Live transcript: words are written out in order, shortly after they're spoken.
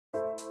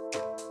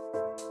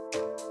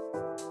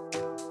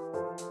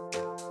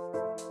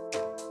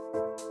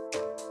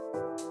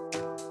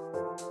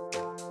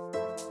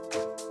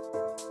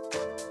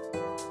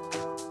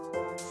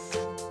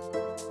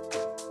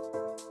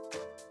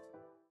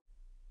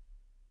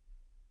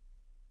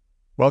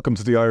Welcome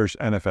to the Irish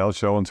NFL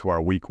Show and to our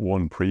Week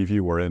 1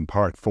 preview. We're in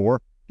part 4.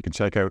 You can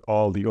check out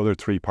all the other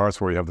 3 parts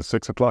where you have the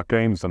 6 o'clock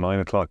games, the 9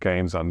 o'clock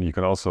games, and you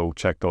can also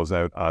check those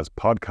out as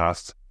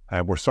podcasts.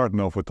 We're starting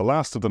off with the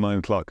last of the 9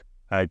 o'clock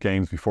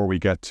games before we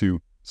get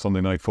to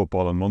Sunday Night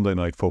Football and Monday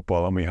Night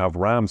Football, and we have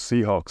Rams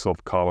Seahawks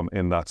up column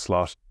in that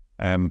slot.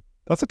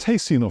 That's a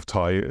tasty enough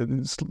tie.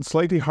 It's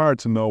slightly hard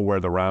to know where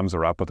the Rams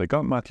are at, but they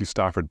got Matthew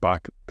Stafford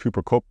back.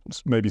 Cooper Kupp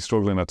maybe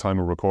struggling at time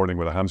of recording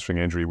with a hamstring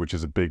injury, which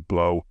is a big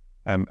blow.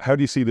 How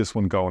do you see this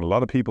one going? A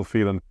lot of people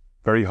feeling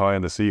very high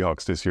on the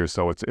Seahawks this year,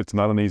 so it's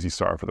not an easy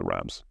start for the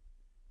Rams.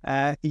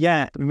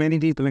 Yeah, many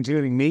people,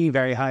 including me,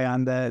 very high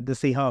on the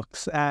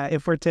Seahawks.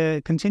 If we're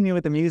to continue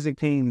with the music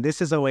theme,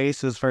 this is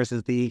Oasis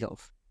versus the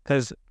Eagles,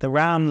 because the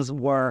Rams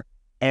were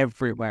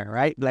everywhere,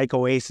 right? Like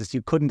Oasis,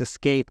 you couldn't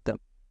escape them.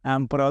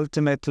 But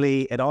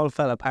ultimately, it all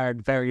fell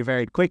apart very,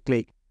 very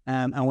quickly.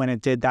 And when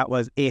it did, that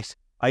was it.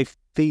 I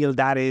feel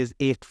that is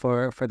it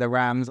for the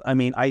Rams. I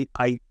mean,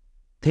 I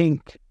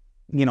think,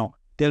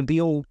 they'll be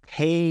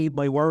okay.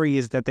 My worry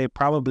is that they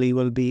probably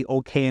will be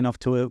okay enough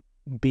to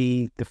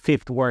be the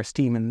 5th worst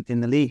team in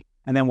the league.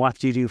 And then what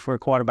do you do for a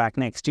quarterback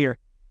next year?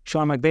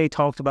 Sean McVay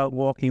talked about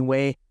walking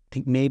away. I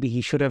think maybe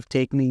he should have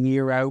taken a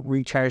year out,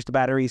 recharged the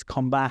batteries,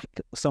 come back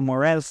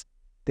somewhere else.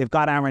 They've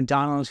got Aaron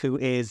Donald, who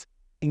is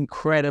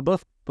incredible,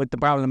 but the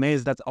problem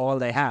is that's all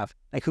they have.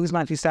 Like, who's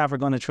Matthew Stafford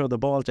going to throw the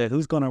ball to?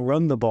 Who's going to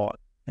run the ball?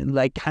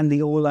 And can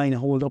the O-line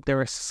hold up?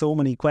 There are so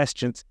many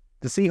questions.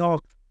 The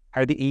Seahawks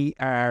are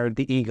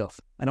the Eagles.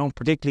 I don't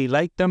particularly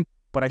like them,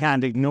 but I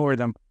can't ignore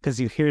them because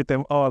you hear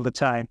them all the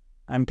time.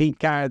 And Pete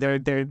Carroll,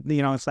 they're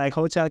it's like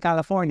Hotel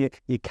California.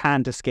 You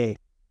can't escape.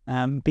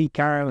 Pete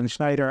Carroll and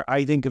Schneider,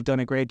 I think, have done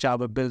a great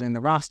job of building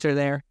the roster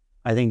there.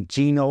 I think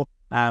Geno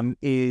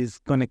is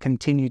going to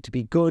continue to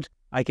be good.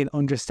 I can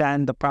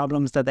understand the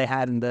problems that they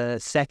had in the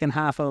second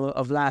half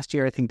of last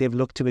year. I think they've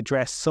looked to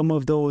address some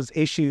of those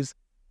issues.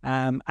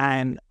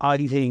 And I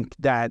think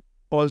that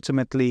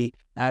ultimately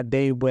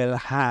they will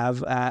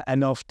have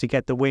enough to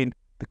get the win.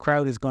 The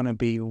crowd is going to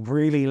be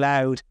really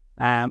loud.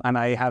 And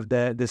I have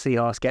the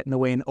Seahawks getting the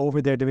win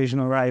over their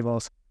divisional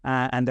rivals.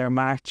 And their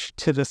march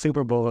to the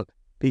Super Bowl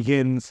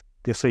begins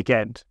this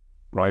weekend.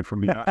 Right,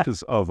 from the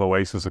ashes of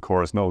Oasis, of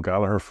course, Noel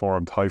Gallagher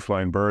formed High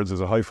Flying Birds.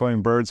 Is it High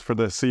Flying Birds for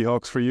the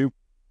Seahawks for you?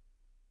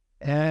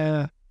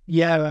 Yeah,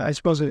 I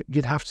suppose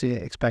you'd have to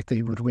expect that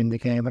he would win the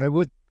game, but I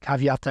would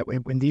caveat that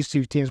when these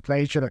two teams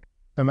play each other,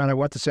 no matter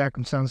what the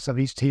circumstances of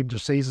each team, their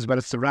seasons, whether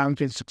it's the Rams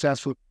being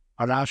successful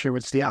or last year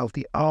with Seattle,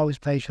 they always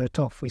play each other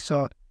tough. We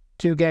saw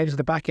 2 games at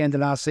the back end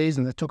of last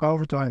season that took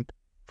overtime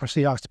for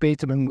Seahawks to beat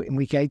them in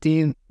week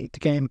 18. The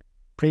game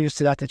previous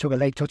to that, they took a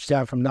late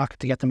touchdown from Knock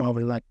to get them over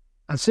the line.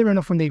 And similar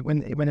enough when it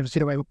was the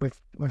other way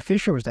when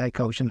Fisher was the head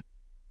coach, and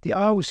they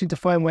always seem to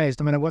find ways,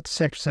 no matter what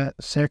the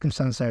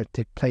circumstances are,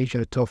 to play each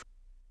other tough.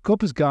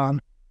 Kupp is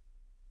gone.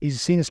 He's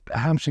seen as a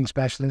hamstring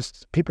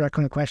specialist. People are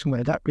kind of questioning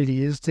whether that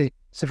really is the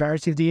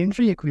severity of the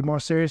injury. It could be more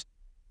serious.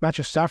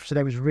 Matthew Stafford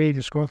today was really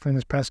disgruntled in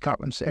his press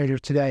conference earlier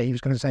today. He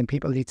was going to say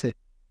people need to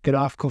get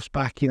off Kupp's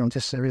back.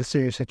 This is a real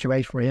serious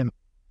situation for him.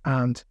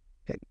 And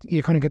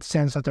you kind of get the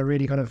sense that they're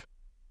really kind of,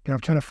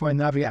 trying to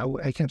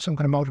navigate some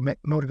kind of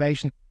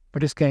motivation for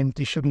this game.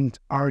 They shouldn't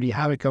already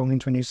have it going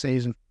into a new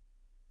season.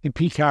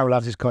 Pete Carroll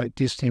has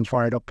this team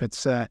fired up.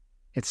 It's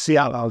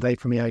Seattle all day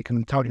for me. I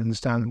can totally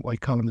understand why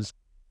Colin is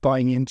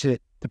buying into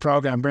the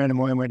program, bearing in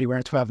mind where they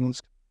were 12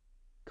 months.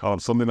 Colin,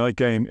 Sunday night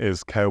game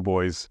is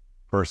Cowboys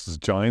versus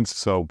Giants,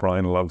 so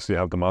Brian will obviously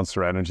have the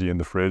Monster Energy in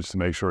the fridge to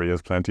make sure he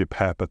has plenty of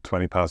pep at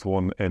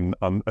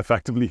 1:20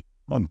 effectively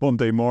on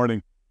Monday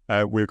morning.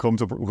 We'll come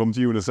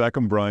to you in a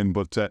second, Brian,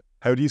 but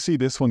how do you see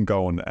this one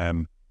going?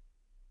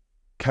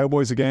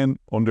 Cowboys again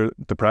under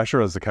the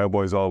pressure, as the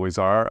Cowboys always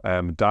are.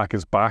 Dak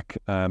is back.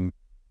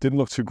 Didn't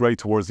look too great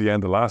towards the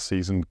end of last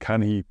season.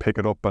 Can he pick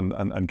it up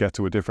and get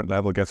to a different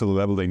level, get to the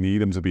level they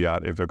need him to be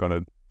at if they're going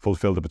to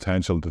fulfill the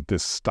potential that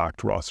this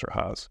stacked roster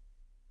has?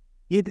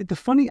 Yeah, the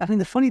funny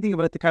thing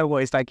about the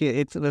Cowboys,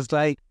 it was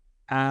like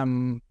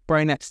Brian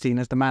Epstein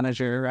as the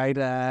manager, right?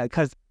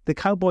 Because the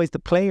Cowboys, the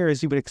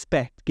players you would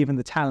expect, given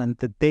the talent,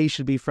 that they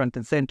should be front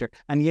and centre.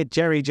 And yet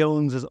Jerry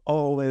Jones is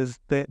always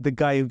the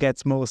guy who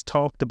gets most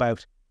talked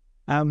about.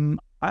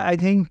 I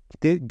think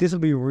this will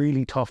be a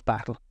really tough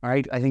battle,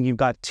 right? I think you've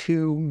got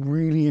 2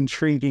 really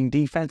intriguing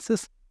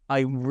defenses.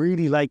 I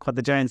really like what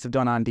the Giants have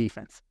done on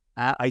defense.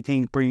 I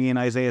think bringing in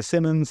Isaiah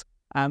Simmons.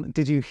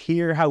 Did you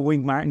hear how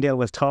Wink Martindale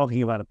was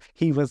talking about him?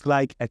 He was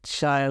like a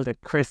child at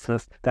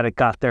Christmas that had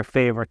got their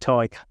favourite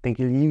toy. I think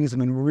he'll use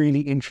him in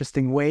really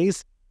interesting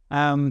ways.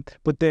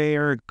 But they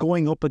are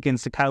going up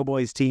against a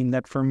Cowboys team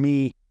that, for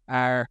me,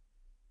 are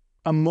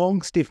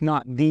amongst, if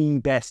not the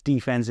best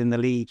defense in the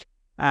league.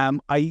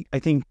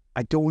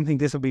 I don't think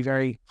this will be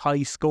very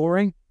high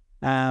scoring,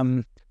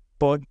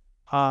 but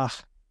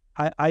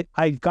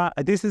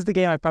this is the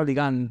game I've probably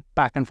gone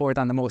back and forth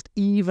on the most,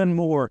 even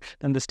more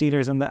than the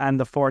Steelers and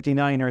the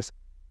 49ers.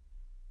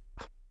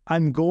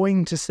 I'm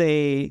going to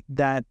say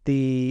that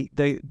the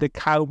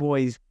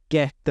Cowboys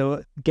get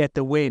the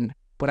win,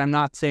 but I'm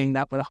not saying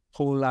that with a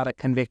whole lot of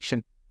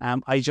conviction.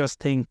 I just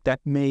think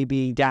that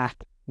maybe that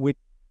with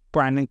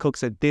Brandon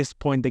Cooks at this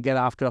point, they get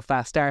off to a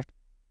fast start.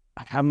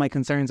 I have my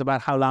concerns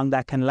about how long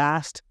that can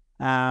last.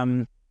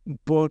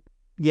 But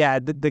yeah,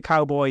 the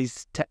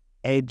Cowboys to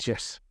edge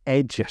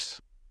it.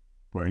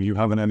 Were you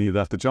having any of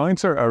that? The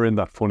Giants are in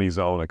that funny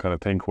zone, I kind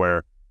of think,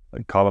 where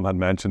Colin had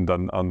mentioned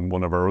on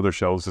one of our other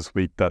shows this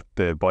week that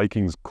the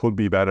Vikings could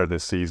be better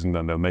this season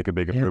and they'll make a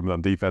big improvement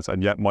on defense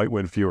and yet might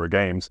win fewer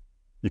games.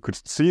 You could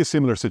see a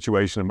similar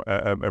situation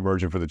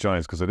emerging for the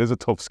Giants because it is a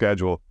tough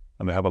schedule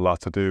and they have a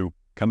lot to do.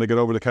 Can they get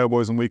over the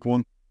Cowboys in week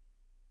 1?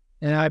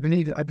 Yeah, I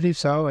believe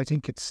so. I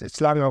think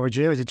it's long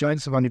overdue. The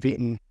Giants have only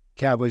beaten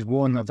Cowboys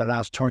 1 of the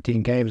last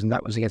 13 games, and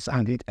that was against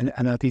Andy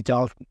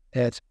Dalton.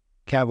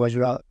 Cowboys,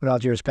 with all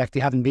due respect, they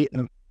haven't beaten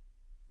them.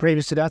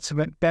 Previous to that,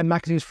 Ben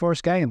McAdoo's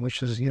first game,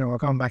 which was, we're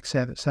going back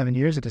seven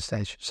years at this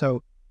stage.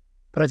 So,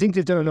 but I think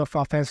they've done enough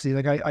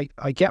offensively. Like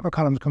I get where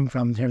Colin's coming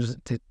from in terms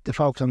of the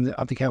focus on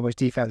the Cowboys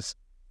defense,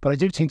 but I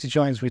do think the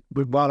Giants with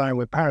Waller,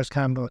 with Paris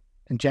Campbell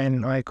and Jane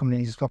and I coming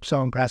in, he's looked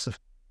so impressive,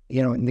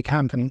 in the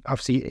camp, and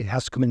obviously it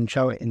has to come in and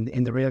show it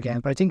in the real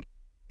game. But I think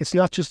it's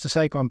not just the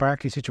Saquon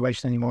Barkley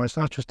situation anymore. It's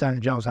not just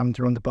Daniel Jones having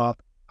to run the ball.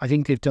 I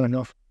think they've done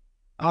enough.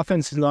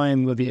 Offensive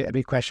line will be a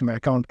big question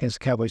mark going against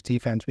the Cowboys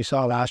defense. We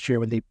saw last year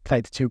when they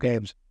played the 2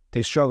 games,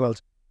 they struggled.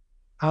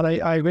 And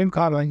I agree with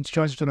Colin. I think the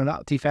Giants have done a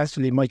lot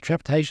defensively. My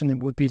interpretation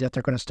would be that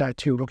they're going to start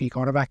 2 rookie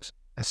cornerbacks,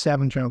 a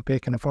 7th round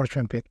pick and a 4th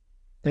round pick.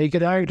 Now you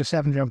could argue the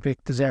 7th round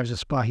pick deserves a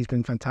spot. He's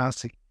been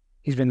fantastic.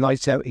 He's been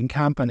lights out in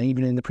camp and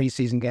even in the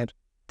preseason games,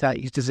 that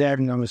he's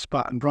deserving of a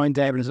spot. And Brian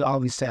Dable has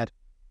always said,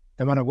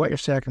 no matter what your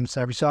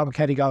circumstance, we saw with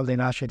Kenny Galladay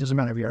last year, it doesn't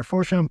matter if you're a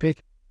 4th round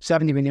pick,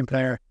 70 million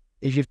player,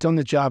 if you've done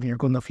the job and you're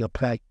good enough, you'll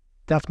play.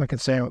 That's my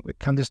concern.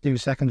 Can this new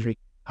secondary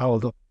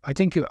hold up? I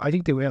think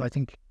they will. I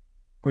think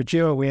we're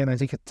due a win. I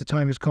think the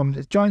time has come.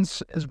 The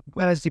Giants, as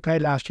well as they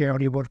played last year,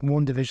 only won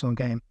 1 divisional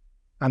game,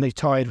 and they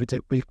tied with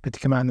the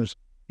Commanders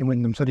in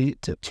winning them. So the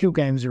 2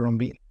 games are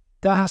unbeaten.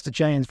 That has to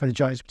change for the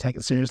Giants to be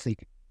taken seriously.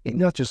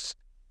 Not just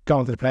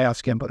going to the playoffs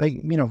again, but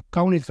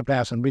going into the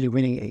playoffs and really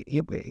winning,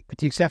 with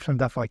the exception of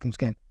that Vikings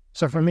game.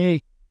 So for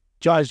me,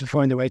 Giants will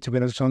find their way to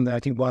win on Sunday.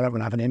 I think Waller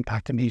will have an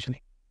impact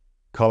immediately.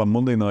 Colin,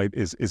 Monday night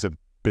is a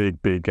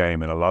big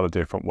game in a lot of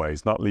different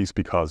ways, not least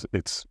because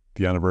it's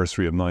the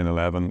anniversary of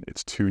 9/11.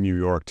 It's 2 New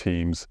York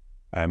teams.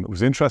 It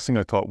was interesting.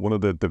 I thought one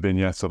of the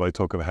vignettes that I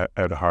took out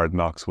of Hard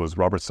Knocks was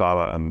Robert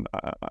Saleh and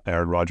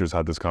Aaron Rodgers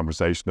had this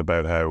conversation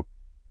about how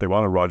they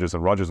wanted Rodgers,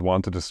 and Rodgers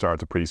wanted to start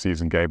the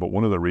preseason game, but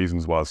one of the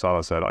reasons was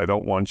Saleh said, I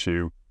don't want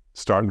you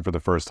starting for the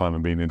first time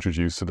and being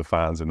introduced to the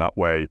fans in that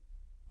way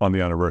on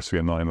the anniversary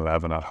of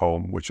 9/11 at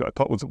home, which I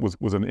thought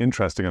was an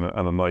interesting and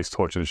a nice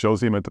touch, and it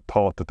shows the amount of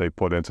thought that they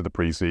put into the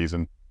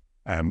preseason.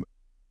 A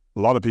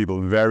lot of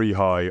people very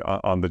high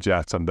on the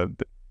Jets, and the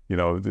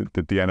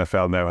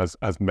NFL now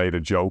has made a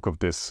joke of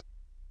this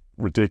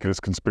ridiculous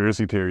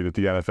conspiracy theory that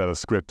the NFL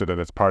has scripted and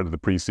it's part of the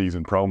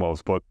preseason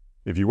promos. But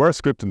if you were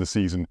scripting the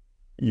season,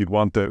 you'd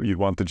want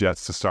the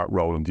Jets to start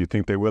rolling. Do you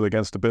think they will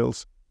against the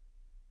Bills?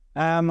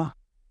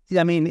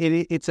 I mean,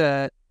 it's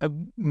a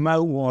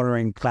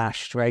mouth-watering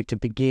clash, right, to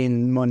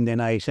begin Monday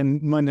night.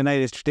 And Monday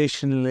night is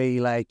traditionally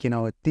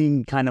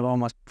the kind of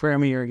almost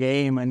premier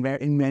game, and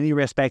in many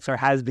respects, or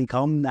has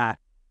become that.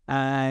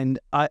 And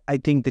I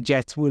think the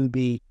Jets will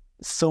be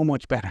so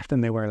much better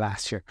than they were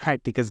last year,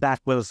 right, because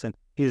Zach Wilson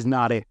is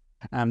not it.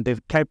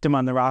 They've kept him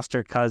on the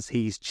roster because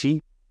he's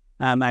cheap.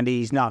 And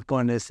he's not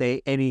going to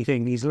say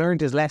anything. He's learned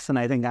his lesson,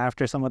 I think,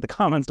 after some of the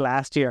comments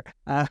last year.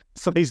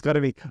 So he's got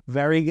to be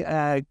very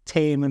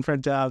tame in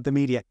front of the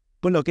media.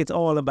 But look, it's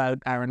all about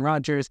Aaron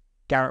Rodgers,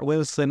 Garrett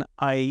Wilson.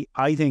 I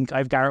think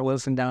I've Garrett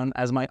Wilson down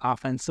as my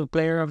offensive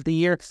player of the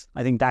year.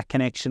 I think that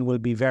connection will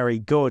be very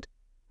good.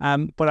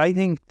 But I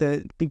think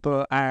that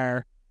people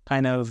are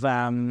kind of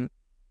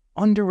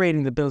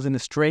underrating the Bills in a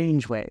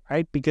strange way,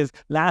 right? Because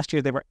last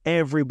year they were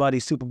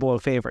everybody's Super Bowl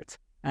favourites.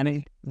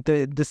 And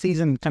the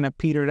season kind of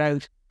petered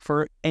out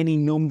for any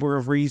number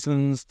of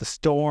reasons. The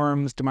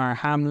storms, Damar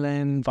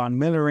Hamlin, Von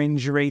Miller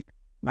injury.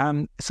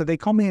 So they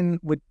come in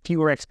with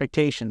fewer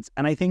expectations.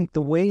 And I think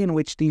the way in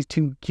which these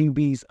 2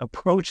 QBs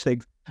approach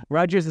things,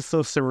 Rodgers is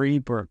so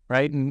cerebral,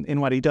 right,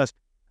 in what he does.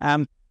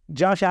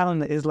 Josh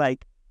Allen is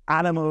like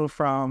Animal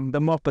from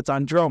the Muppets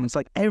on drums.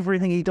 Like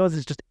everything he does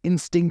is just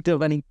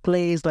instinctive, and he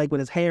plays like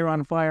with his hair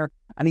on fire,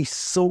 and he's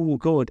so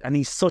good, and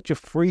he's such a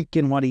freak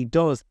in what he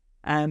does.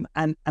 And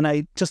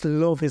I just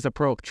love his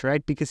approach,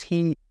 right? Because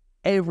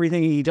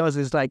everything he does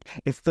is like,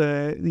 it's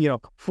the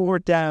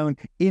 4th down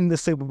in the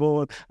Super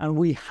Bowl, and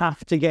we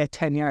have to get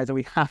 10 yards, or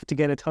we have to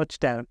get a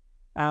touchdown.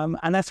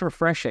 And that's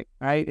refreshing,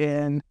 right?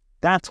 And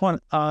that's when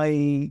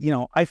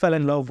I fell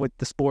in love with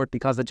the sport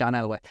because of John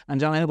Elway. And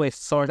John Elway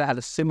sort of had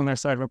a similar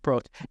sort of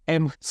approach.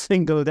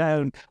 Single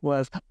down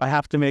was, I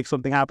have to make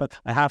something happen.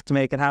 I have to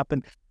make it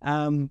happen.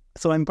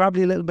 So I'm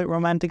probably a little bit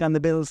romantic on the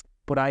Bills,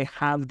 but I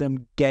have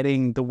them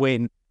getting the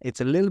win. It's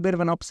a little bit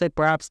of an upset,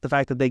 perhaps, the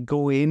fact that they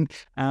go in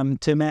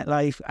to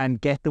MetLife and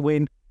get the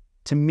win.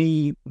 To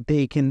me,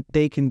 they can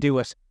do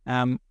it.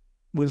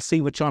 we'll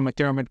see with Sean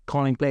McDermott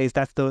calling plays.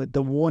 That's the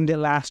one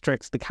little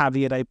asterisk, the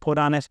caveat I put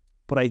on it.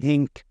 But I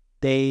think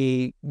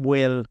they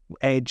will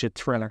edge a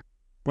thriller.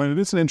 Well, it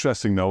is an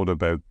interesting note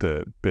about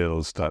the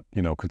Bills that,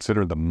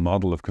 consider the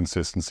model of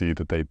consistency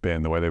that they've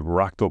been, the way they've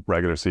racked up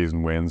regular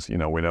season wins. We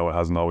know it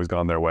hasn't always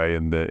gone their way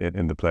in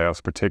the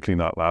playoffs, particularly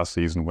not last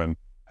season when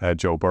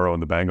Joe Burrow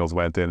and the Bengals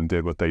went in and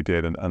did what they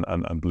did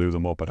and blew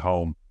them up at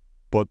home.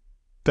 But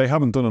they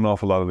haven't done an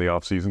awful lot in the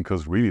offseason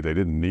because really they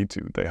didn't need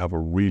to. They have a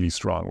really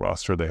strong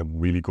roster. They have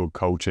really good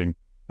coaching.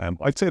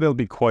 I'd say they'll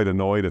be quite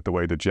annoyed at the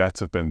way the Jets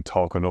have been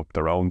talking up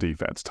their own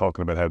defense,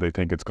 talking about how they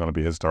think it's going to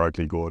be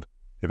historically good.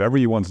 If ever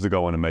you wanted to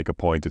go in and make a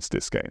point, it's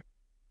this game.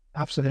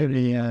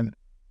 Absolutely.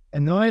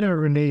 Annoyed or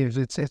relieved,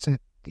 it's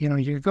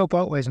you go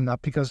both ways in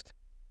that, because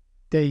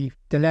the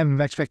level of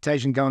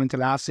expectation going into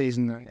last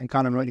season, and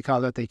Conor rightly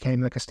called it, they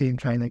came like a steam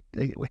train.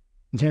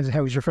 In terms of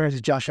how he's referred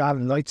to Josh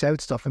Allen, lights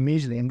out stuff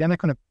immediately, and then it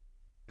kind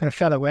of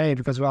fell away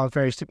because of all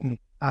various different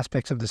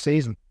aspects of the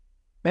season.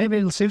 Maybe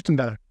it'll suit them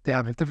better. They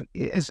have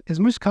as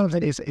much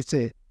confidence.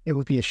 It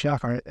would be a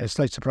shock or a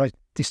slight surprise.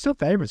 They're still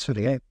favourites for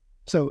the game.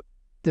 So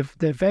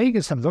the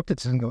Vegas have looked at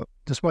this and go,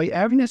 despite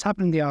everything that's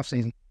happened in the off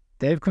season,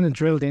 they've kind of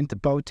drilled into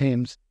both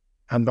teams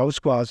and both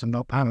squads and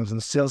both panels,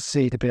 and still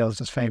see the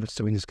Bills as favourites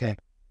to win this game.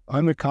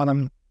 I'm with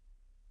Colin.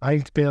 I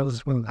think the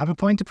Bills will have a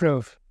point to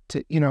prove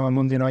on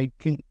Monday night,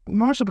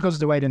 more so because of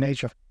the way the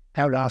nature of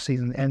how last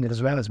season ended,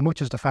 as well, as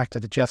much as the fact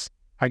that the Jets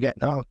are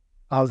getting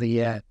all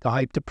the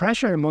hype. The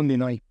pressure on Monday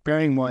night,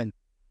 bearing in mind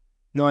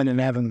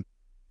 9-11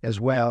 as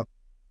well,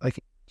 like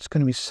it's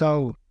going to be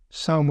so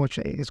much.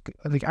 It's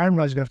like Aaron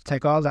Rodgers is going to have to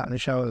take all that in the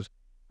shows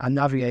and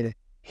navigate it.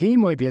 He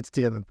might be able to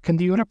deal with it. Can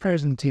the other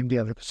players in the team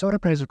deal with it? Because other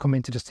players have come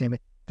into this team. There's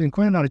been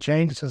quite a lot of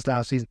changes since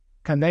last season.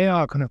 Can they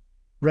all kind of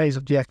raise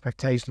up the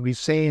expectations? We've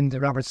seen the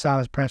Robert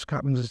Saleh's press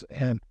conferences,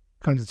 kind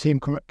of the team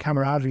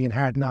camaraderie and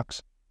hard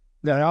knocks.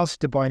 They're also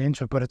to buy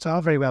into it, but it's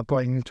all very well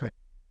buying into it.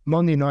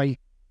 Monday night,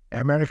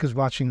 America's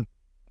watching,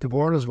 the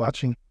world is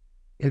watching.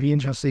 It'll be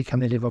interesting to see can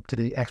they live up to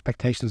the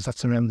expectations that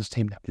surround this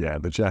team now. Yeah,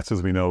 the Jets,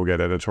 as we know,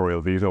 get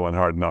editorial veto on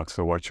Hard Knocks,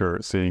 so what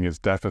you're seeing is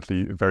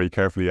definitely very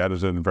carefully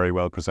edited and very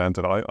well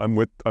presented. I'm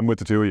with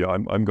the two of you.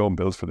 I'm going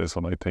Bills for this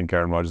one. I think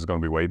Aaron Rodgers is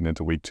going to be waiting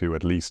into week 2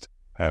 at least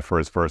for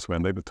his first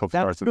win. They have a tough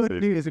start to the season. That's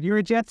good news. If you're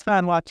a Jets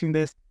fan watching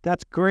this,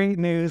 that's great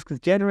news, because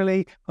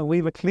generally when we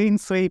have a clean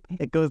sweep,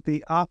 it goes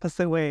the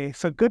opposite way.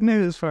 So good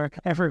news for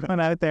everyone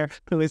out there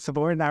who is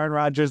supporting Aaron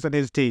Rodgers and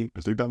his team.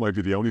 I think that might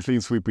be the only clean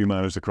sweep we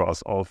managed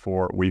across all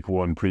 4 week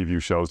 1 preview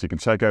shows. You can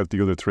check out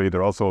the other 3.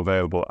 They're also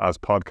available as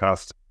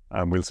podcasts,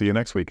 and we'll see you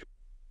next week.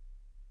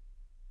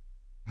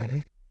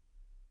 Ready?